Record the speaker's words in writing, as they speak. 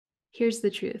Here's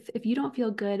the truth. If you don't feel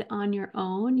good on your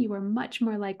own, you are much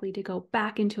more likely to go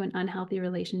back into an unhealthy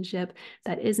relationship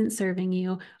that isn't serving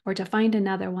you, or to find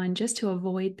another one just to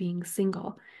avoid being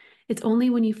single. It's only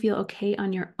when you feel okay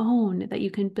on your own that you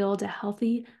can build a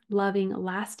healthy, loving,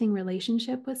 lasting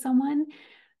relationship with someone,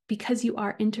 because you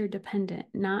are interdependent,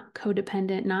 not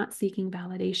codependent, not seeking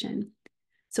validation.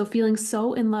 So feeling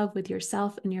so in love with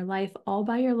yourself and your life all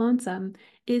by your lonesome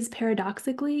is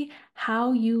paradoxically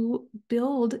how you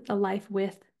build a life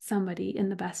with somebody in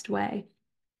the best way.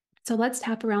 So let's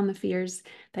tap around the fears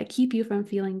that keep you from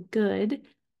feeling good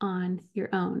on your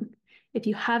own. If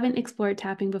you haven't explored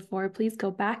tapping before, please go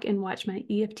back and watch my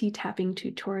EFT tapping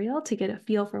tutorial to get a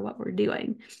feel for what we're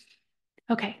doing.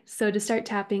 Okay, so to start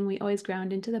tapping, we always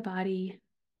ground into the body.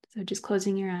 So just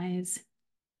closing your eyes,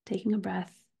 taking a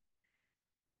breath.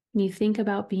 When you think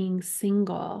about being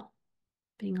single,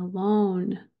 being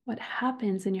alone, what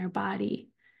happens in your body?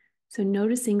 So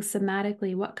noticing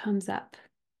somatically what comes up.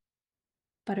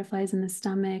 Butterflies in the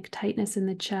stomach, tightness in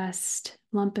the chest,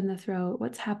 lump in the throat.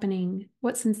 What's happening?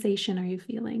 What sensation are you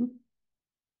feeling?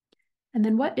 And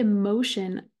then what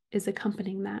emotion is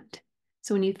accompanying that?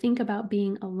 So when you think about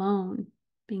being alone,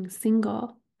 being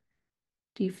single,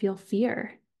 do you feel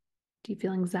fear? Do you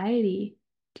feel anxiety?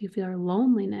 Do you feel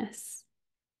loneliness?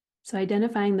 So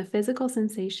identifying the physical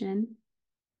sensation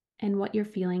and what you're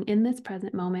feeling in this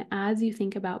present moment as you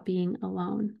think about being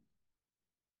alone.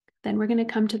 Then we're going to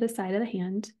come to the side of the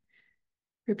hand,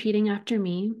 repeating after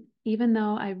me. Even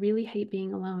though I really hate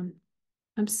being alone,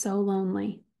 I'm so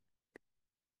lonely,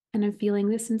 and I'm feeling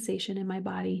this sensation in my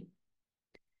body.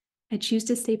 I choose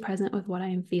to stay present with what I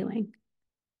am feeling.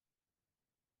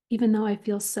 Even though I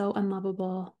feel so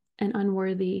unlovable and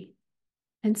unworthy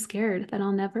and scared that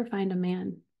I'll never find a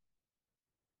man,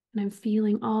 and I'm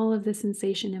feeling all of the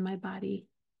sensation in my body,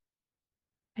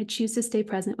 I choose to stay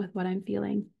present with what I'm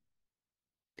feeling.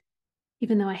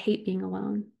 Even though I hate being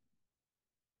alone,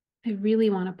 I really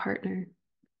want a partner,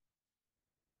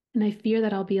 and I fear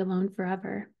that I'll be alone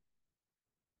forever.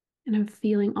 And I'm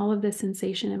feeling all of this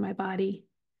sensation in my body.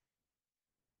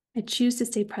 I choose to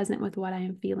stay present with what I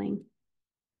am feeling.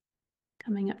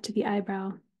 Coming up to the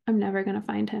eyebrow, I'm never going to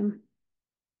find him.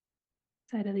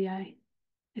 Side of the eye,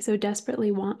 I so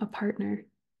desperately want a partner.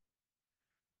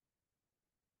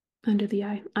 Under the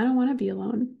eye, I don't want to be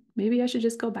alone. Maybe I should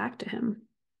just go back to him.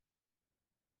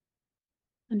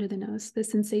 Under the nose, the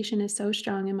sensation is so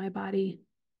strong in my body.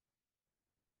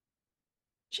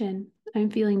 Chin, I'm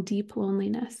feeling deep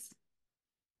loneliness.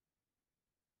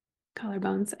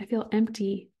 Collarbones, I feel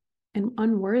empty and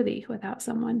unworthy without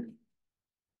someone.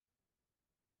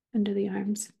 Under the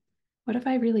arms, what if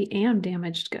I really am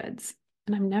damaged goods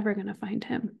and I'm never going to find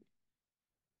him?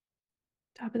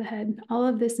 Top of the head, all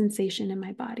of this sensation in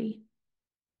my body.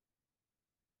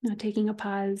 Now taking a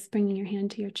pause, bringing your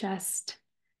hand to your chest,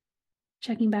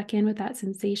 checking back in with that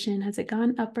sensation. Has it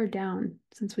gone up or down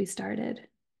since we started?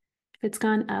 If it's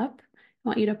gone up, I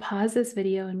want you to pause this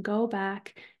video and go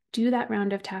back, do that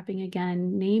round of tapping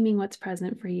again, naming what's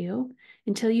present for you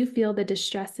until you feel the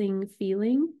distressing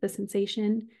feeling, the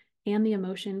sensation, and the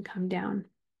emotion come down.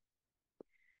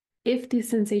 If the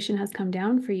sensation has come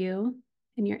down for you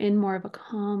and you're in more of a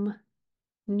calm,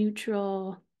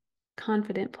 neutral,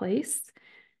 confident place,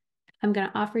 I'm going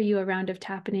to offer you a round of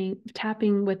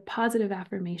tapping with positive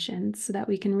affirmations so that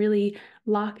we can really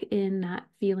lock in that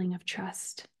feeling of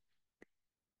trust.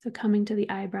 So coming to the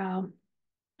eyebrow,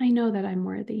 I know that I'm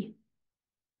worthy.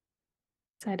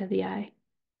 Side of the eye,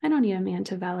 I don't need a man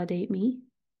to validate me.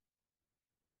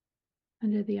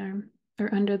 Under the arm,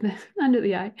 or under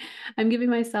the eye, I'm giving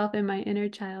myself and my inner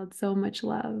child so much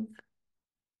love.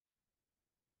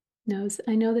 Nose,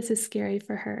 I know this is scary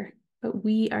for her, but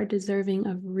we are deserving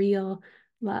of real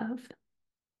love.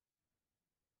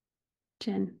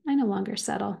 Chin, I no longer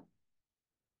settle.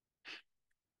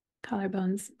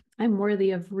 Collarbones, I'm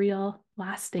worthy of real,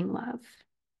 lasting love.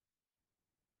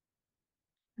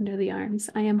 Under the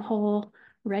arms, I am whole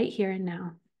right here and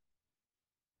now.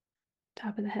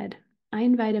 Top of the head, I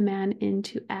invite a man in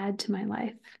to add to my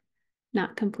life,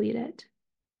 not complete it.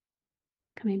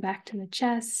 Coming back to the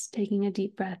chest, taking a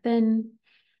deep breath in.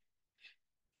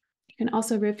 You can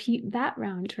also repeat that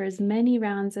round for as many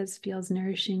rounds as feels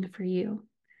nourishing for you.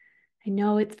 I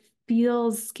know it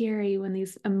feels scary when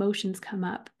these emotions come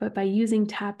up, but by using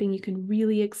tapping, you can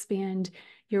really expand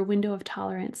your window of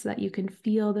tolerance so that you can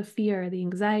feel the fear, the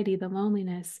anxiety, the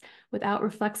loneliness without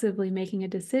reflexively making a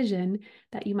decision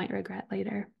that you might regret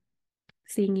later.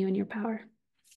 Seeing you in your power.